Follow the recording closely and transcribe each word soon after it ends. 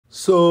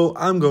So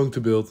I'm going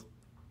to build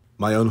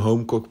my own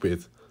home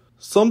cockpit.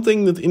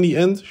 Something that in the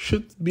end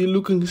should be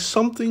looking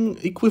something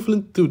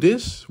equivalent to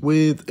this,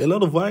 with a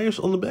lot of wires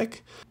on the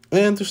back.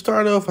 And to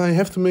start off, I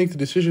have to make the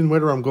decision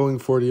whether I'm going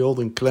for the old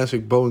and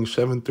classic Boeing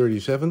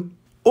 737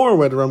 or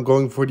whether I'm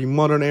going for the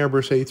modern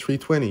Airbus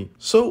A320.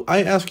 So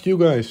I ask you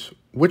guys,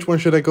 which one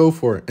should I go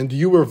for? And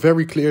you were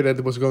very clear that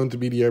it was going to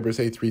be the Airbus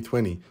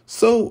A320.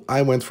 So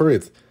I went for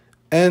it.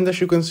 And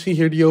as you can see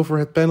here, the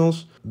overhead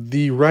panels,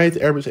 the right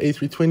Airbus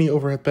A320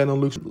 overhead panel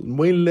looks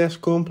way less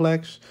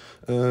complex.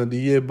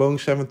 The Boeing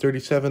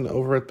 737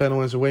 overhead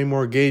panel has way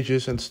more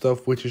gauges and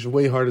stuff, which is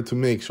way harder to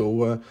make.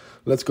 So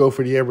let's go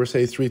for the Airbus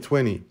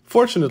A320.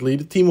 Fortunately,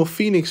 the team of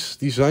Phoenix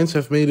Designs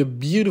have made a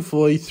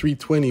beautiful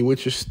A320,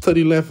 which is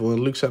study level and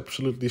looks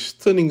absolutely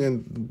stunning.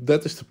 And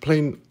that is the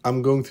plane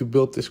I'm going to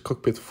build this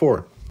cockpit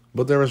for.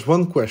 But there is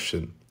one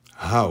question.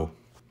 How?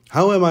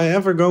 How am I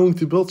ever going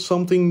to build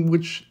something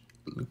which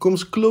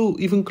comes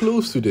even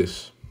close to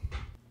this?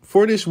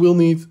 For this we'll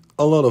need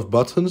a lot of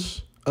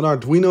buttons, an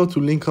Arduino to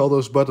link all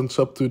those buttons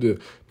up to the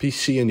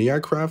PC and the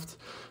aircraft,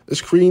 a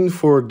screen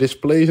for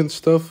displays and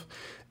stuff,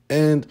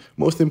 and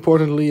most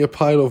importantly a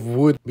pile of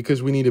wood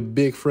because we need a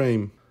big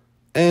frame.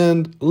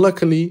 And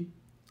luckily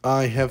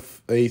I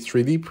have a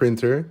 3D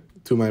printer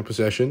to my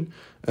possession,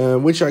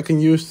 which I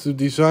can use to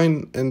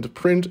design and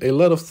print a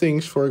lot of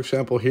things. For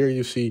example, here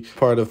you see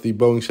part of the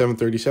Boeing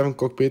 737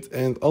 cockpit,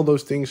 and all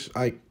those things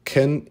I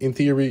can, in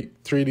theory,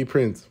 3D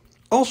print.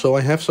 Also,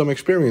 I have some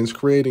experience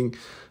creating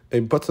a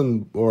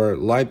button or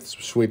light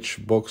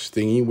switch box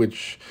thingy,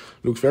 which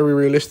looks very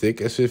realistic,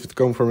 as if it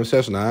come from a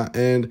Cessna.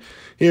 And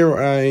here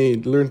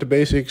I learned the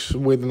basics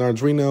with an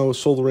Arduino,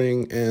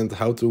 soldering, and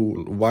how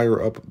to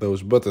wire up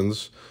those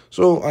buttons.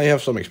 So I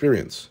have some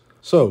experience.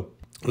 So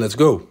let's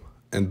go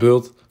and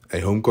build a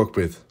home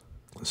cockpit.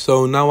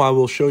 So now I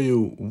will show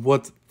you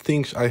what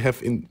things I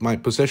have in my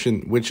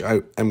possession which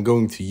I am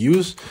going to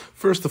use.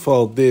 First of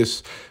all,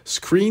 this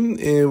screen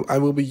I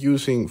will be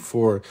using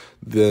for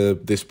the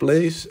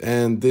displays,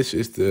 and this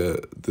is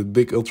the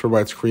big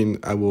ultra-wide screen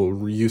I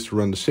will use to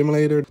run the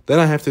simulator. Then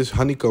I have this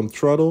honeycomb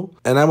throttle,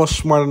 and I was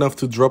smart enough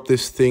to drop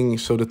this thing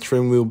so the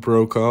trim wheel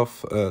broke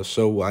off,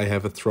 so I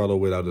have a throttle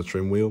without a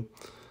trim wheel.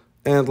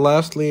 And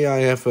lastly,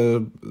 I have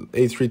a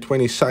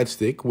A320 side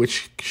stick,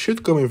 which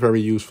should come in very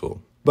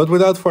useful. But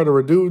without further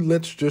ado,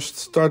 let's just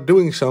start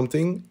doing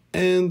something,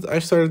 and I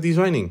started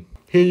designing.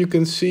 Here you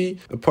can see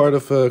a part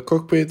of a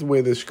cockpit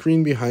with a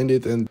screen behind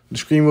it, and the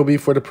screen will be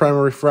for the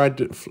primary flight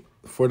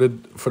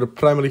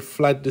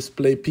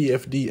display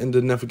PFD and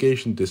the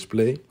navigation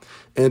display.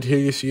 And here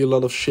you see a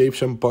lot of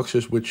shapes and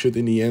boxes which should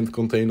in the end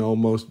contain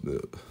almost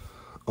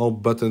all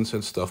buttons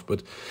and stuff,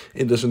 but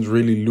it doesn't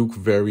really look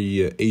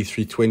very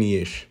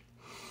A320-ish.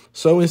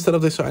 So instead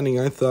of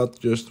designing, I thought,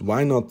 just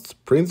why not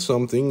print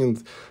something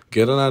and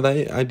get an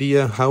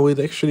idea how it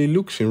actually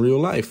looks in real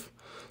life.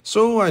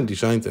 So I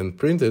designed and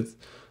printed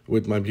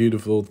with my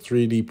beautiful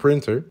 3D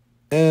printer.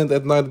 And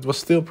at night it was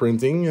still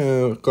printing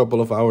a couple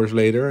of hours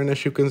later. And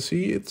as you can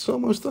see, it's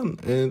almost done.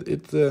 And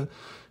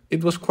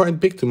it was quite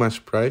big to my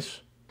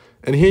surprise.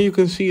 And here you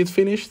can see it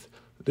finished.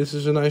 This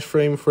is a nice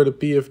frame for the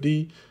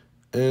PFD.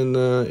 And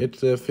it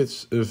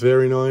fits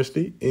very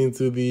nicely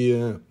into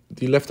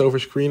the leftover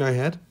screen I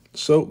had.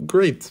 So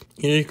great.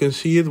 Here you can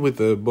see it with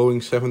the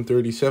Boeing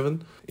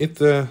 737. It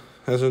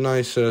has a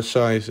nice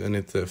size and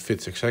it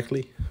fits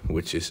exactly,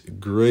 which is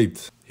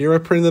great. Here I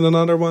printed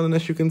another one, and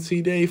as you can see,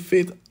 they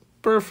fit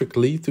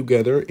perfectly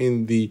together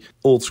in the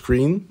old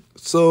screen.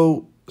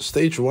 So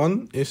stage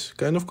 1 is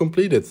kind of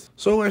completed.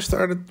 So I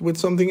started with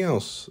something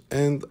else,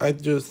 and I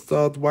just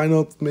thought, why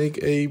not make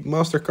a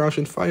master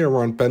caution fire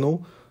warning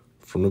panel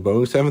from the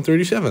Boeing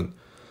 737.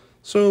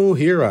 So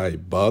here I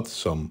bought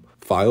some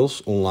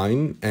files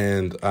online,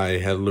 and I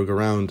had a look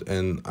around,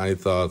 and I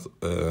thought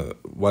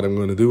what I'm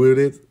going to do with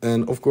it.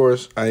 And of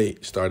course I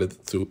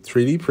started to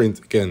 3D print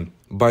again.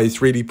 By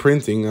 3D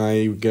printing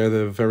I get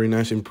a very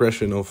nice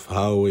impression of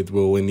how it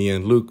will in the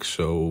end look,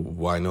 so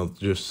why not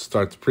just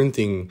start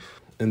printing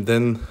and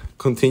then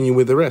continue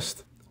with the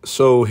rest.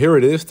 So here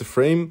it is, the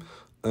frame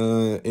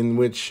in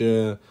which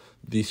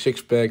the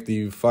 6-pack,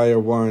 the fire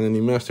warning, and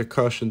the master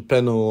caution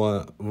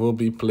panel will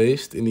be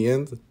placed in the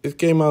end. It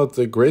came out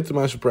great to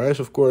my surprise,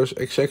 of course,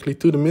 exactly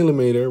to the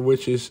millimeter,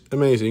 which is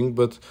amazing.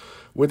 But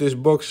with this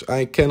box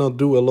I cannot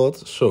do a lot,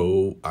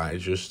 so I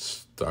just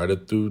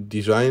started to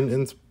design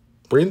and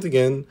print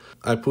again.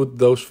 I put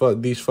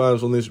these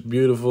files on this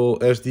beautiful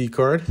SD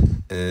card,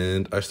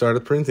 and I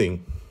started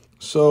printing.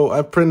 So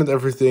I printed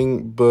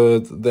everything,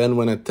 but then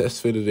when I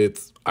test fitted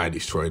it, I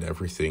destroyed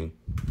everything.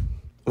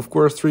 Of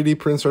course, 3D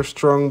prints are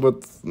strong,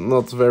 but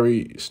not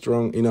very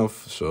strong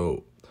enough.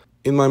 So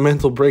in my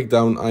mental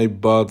breakdown, I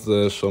bought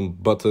some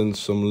buttons,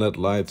 some LED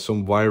lights,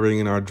 some wiring,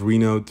 and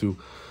Arduino to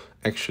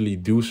actually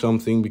do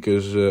something,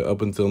 because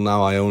up until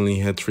now I only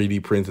had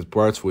 3D printed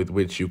parts with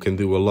which you can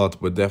do a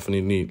lot, but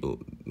definitely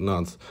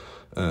not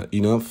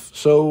enough.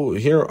 So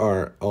here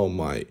are all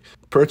my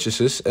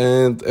purchases,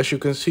 and as you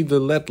can see, the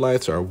LED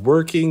lights are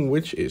working,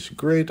 which is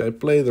great. I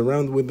played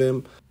around with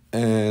them,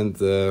 and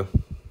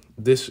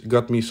this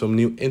got me some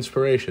new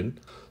inspiration.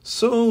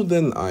 So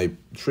then I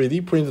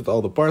 3D printed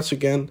all the parts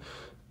again,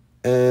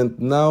 and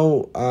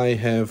now I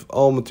have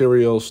all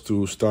materials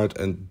to start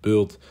and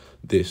build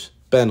this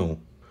panel.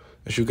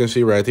 As you can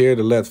see right here,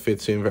 the LED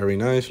fits in very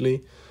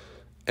nicely,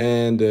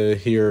 and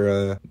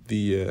here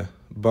the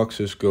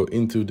boxes go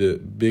into the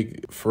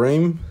big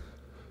frame.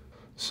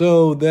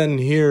 So then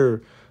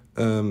here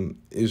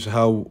is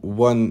how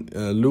one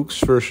looks,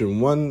 version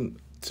 1.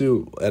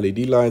 2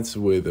 LED lights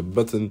with a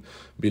button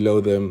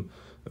below them,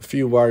 a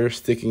few wires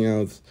sticking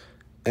out,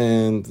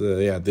 and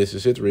yeah, this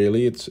is it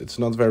really. It's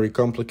not very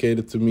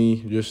complicated to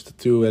me, just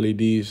 2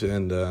 LEDs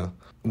and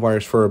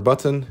wires for a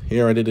button.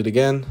 Here I did it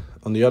again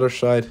on the other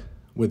side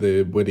with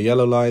the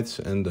yellow lights,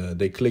 and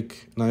they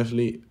click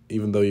nicely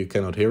even though you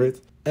cannot hear it.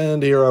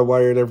 And here I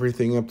wired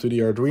everything up to the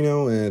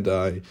Arduino, and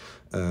I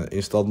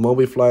installed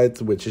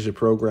MobiFlight, which is a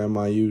program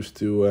I use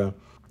to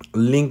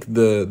link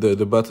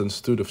the buttons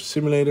to the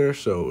simulator.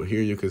 So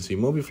here you can see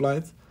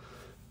MobiFlight,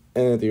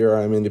 and here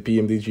I'm in the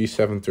PMDG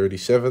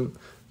 737,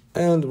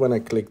 and when I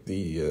click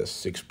the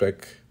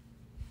 6-pack,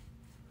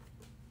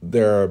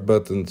 there are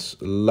buttons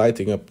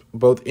lighting up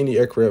both in the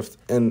aircraft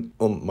and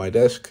on my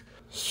desk.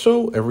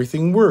 So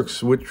everything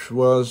works, which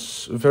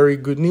was very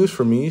good news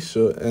for me.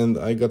 And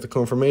I got the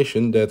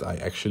confirmation that I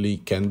actually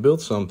can build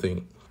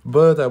something.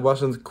 But I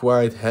wasn't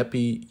quite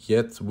happy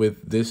yet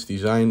with this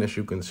design. As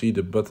you can see,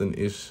 the button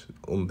is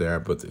on there,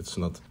 but it's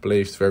not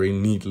placed very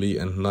neatly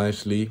and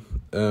nicely.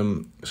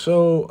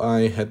 So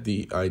I had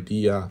the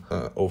idea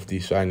of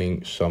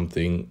designing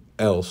something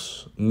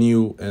else,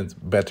 new and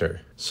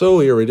better. So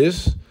here it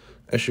is.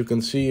 As you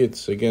can see,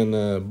 it's again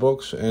a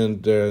box,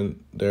 and then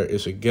there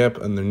is a gap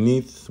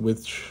underneath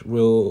which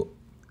will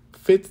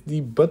fit the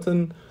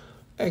button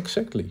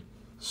exactly.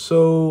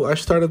 So I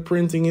started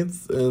printing it,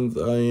 and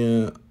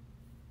I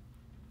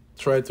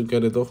tried to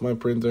get it off my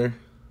printer.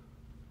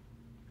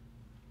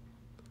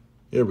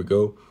 Here we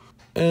go.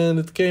 And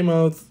it came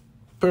out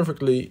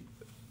perfectly,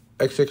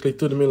 exactly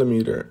to the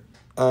millimeter.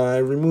 I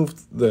removed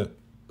the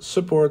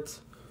support,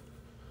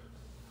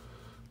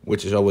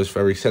 which is always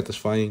very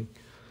satisfying.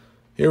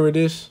 Here it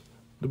is,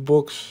 the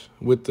box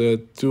with the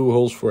 2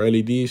 holes for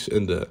LEDs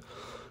and the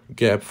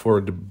gap for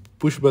the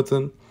push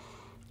button.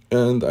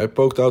 And I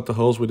poked out the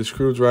holes with a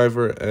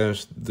screwdriver,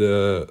 as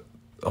the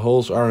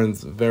holes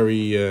aren't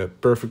very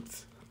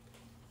perfect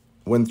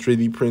when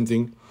 3D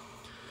printing.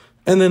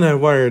 And then I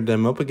wired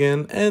them up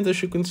again, and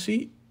as you can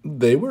see,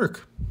 they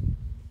work.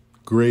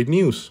 Great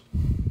news.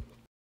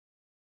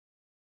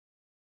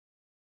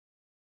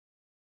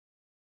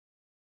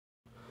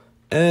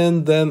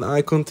 And then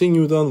I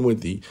continued on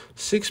with the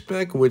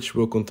 6-pack, which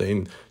will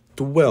contain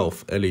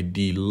 12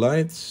 LED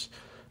lights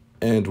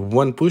and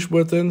 1 push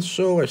button.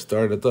 So I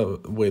started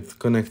up with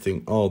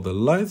connecting all the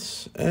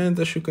lights, and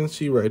as you can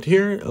see right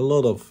here, a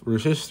lot of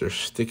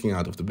resistors sticking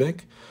out of the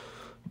back.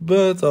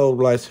 But all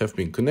lights have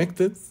been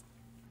connected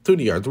to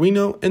the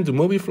Arduino and to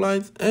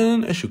MobiFlight,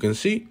 and as you can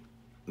see,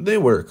 they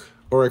work,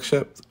 or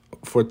except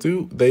for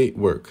 2, they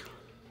work.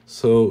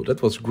 So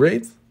that was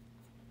great.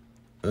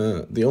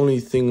 The only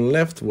thing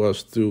left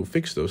was to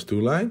fix those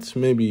 2 lights,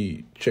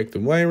 maybe check the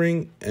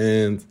wiring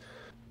and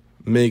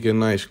make a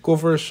nice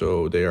cover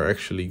so they are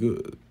actually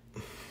good.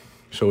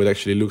 So it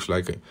actually looks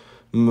like a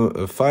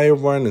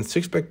Firewarn and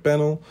 6-pack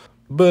panel.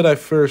 But I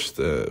first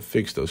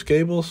fixed those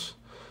cables.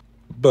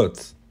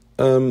 But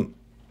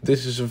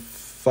this is a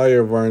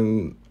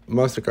Firewarn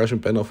master cushion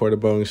panel for the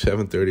Boeing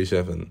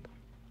 737.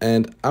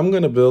 And I'm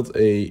gonna build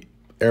a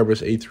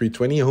Airbus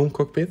A320 home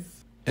cockpit.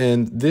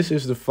 And this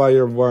is the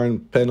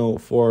Firewarn panel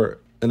for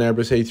an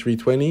Airbus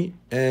A320,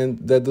 and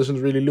that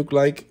doesn't really look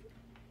like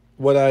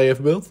what I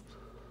have built.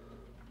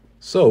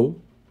 So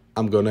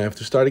I'm gonna have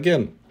to start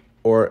again,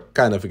 or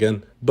kind of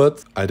again.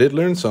 But I did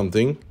learn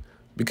something,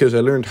 because I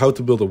learned how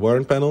to build a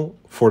warn panel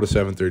for the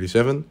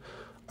 737.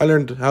 I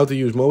learned how to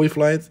use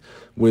MobiFlight,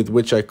 with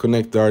which I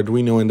connect the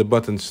Arduino and the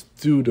buttons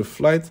to the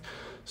flight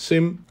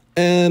sim.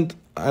 And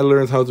I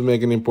learned how to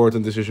make an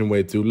important decision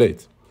way too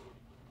late,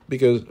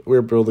 because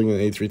we're building an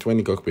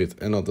A320 cockpit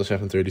and not the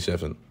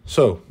 737.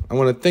 So, I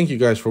want to thank you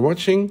guys for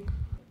watching.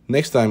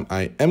 Next time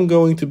I am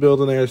going to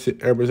build an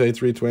Airbus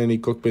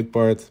A320 cockpit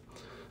part.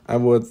 I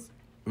would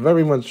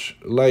very much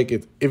like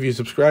it if you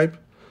subscribe.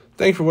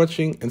 Thanks for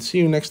watching, and see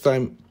you next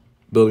time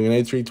building an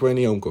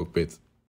A320 home cockpit.